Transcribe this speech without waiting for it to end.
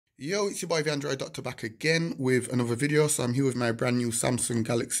Yo, it's your boy the Android Doctor back again with another video. So I'm here with my brand new Samsung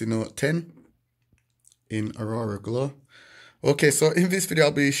Galaxy Note 10 in Aurora Glow. Okay, so in this video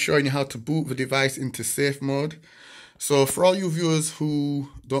I'll be showing you how to boot the device into safe mode. So for all you viewers who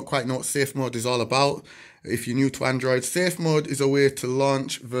don't quite know what safe mode is all about, if you're new to Android, safe mode is a way to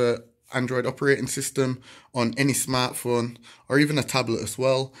launch the Android operating system on any smartphone or even a tablet as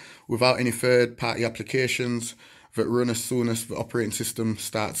well without any third-party applications that run as soon as the operating system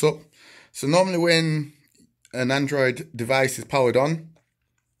starts up. So normally when an Android device is powered on,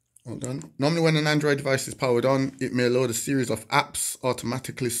 Normally when an Android device is powered on, it may load a series of apps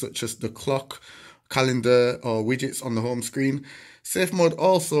automatically, such as the clock, calendar, or widgets on the home screen. Safe mode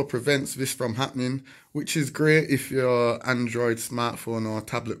also prevents this from happening, which is great if your Android smartphone or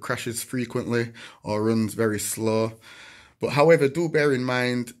tablet crashes frequently or runs very slow. But however, do bear in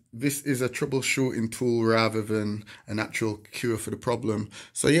mind, this is a troubleshooting tool rather than an actual cure for the problem.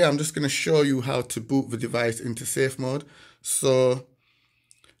 So yeah, I'm just going to show you how to boot the device into safe mode. So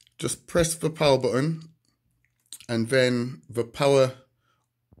just press the power button and then the power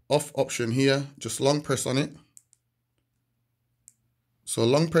off option here, just long press on it. So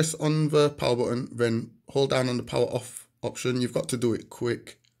long press on the power button, then hold down on the power off option. You've got to do it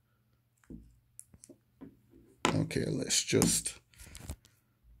quick. Okay, let's just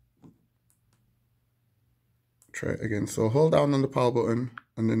try it again. So hold down on the power button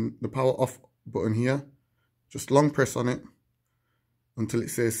and then the power off button here. Just long press on it until it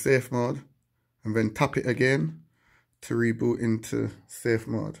says safe mode and then tap it again to reboot into safe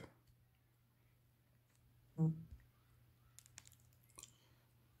mode.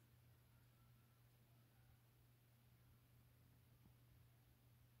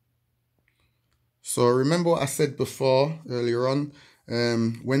 So remember what I said before earlier on,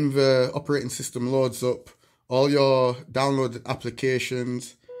 when the operating system loads up, all your downloaded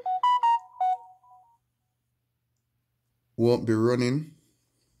applications won't be running,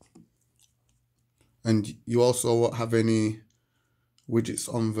 and you also won't have any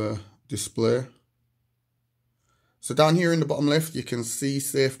widgets on the display. So down here in the bottom left you can see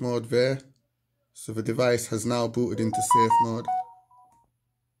safe mode there. So the device has now booted into safe mode.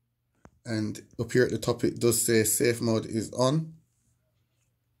 And up here at the top it does say safe mode is on.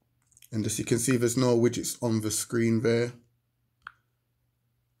 And as you can see, there's no widgets on the screen there.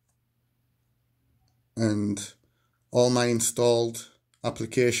 And all my installed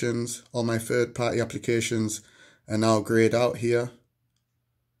applications, all my third-party applications are now grayed out here.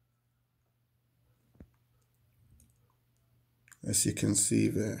 As you can see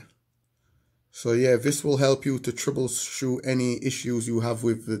there. So yeah, this will help you to troubleshoot any issues you have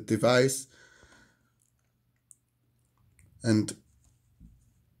with the device. And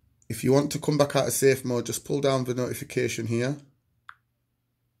if you want to come back out of safe mode, just pull down the notification here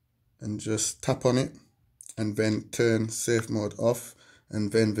and just tap on it and then turn safe mode off,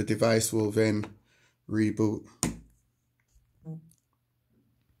 and then the device will then reboot.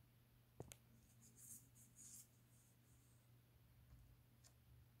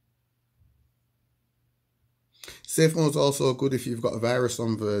 Safe mode is also good if you've got a virus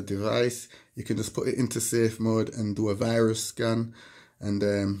on the device. You can just put it into safe mode and do a virus scan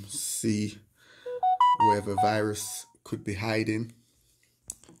and see where the virus could be hiding.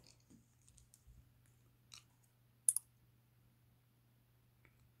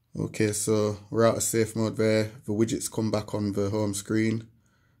 Okay, so we're out of safe mode there. The widgets come back on the home screen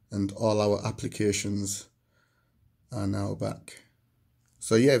and all our applications are now back.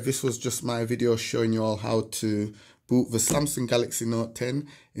 So yeah, this was just my video showing you all how to boot the Samsung Galaxy Note 10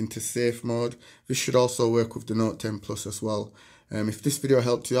 into safe mode. This should also work with the Note 10 Plus as well. If this video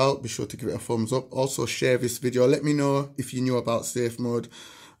helped you out, be sure to give it a thumbs up. Also share this video. Let me know if you knew about safe mode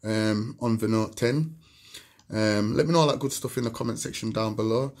on the Note 10. Let me know all that good stuff in the comment section down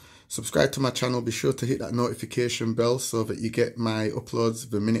below. Subscribe to my channel. Be sure to hit that notification bell so that you get my uploads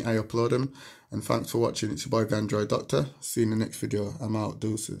the minute I upload them. And thanks for watching. It's your boy the Android Doctor. See you in the next video. I'm out.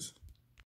 Deuces.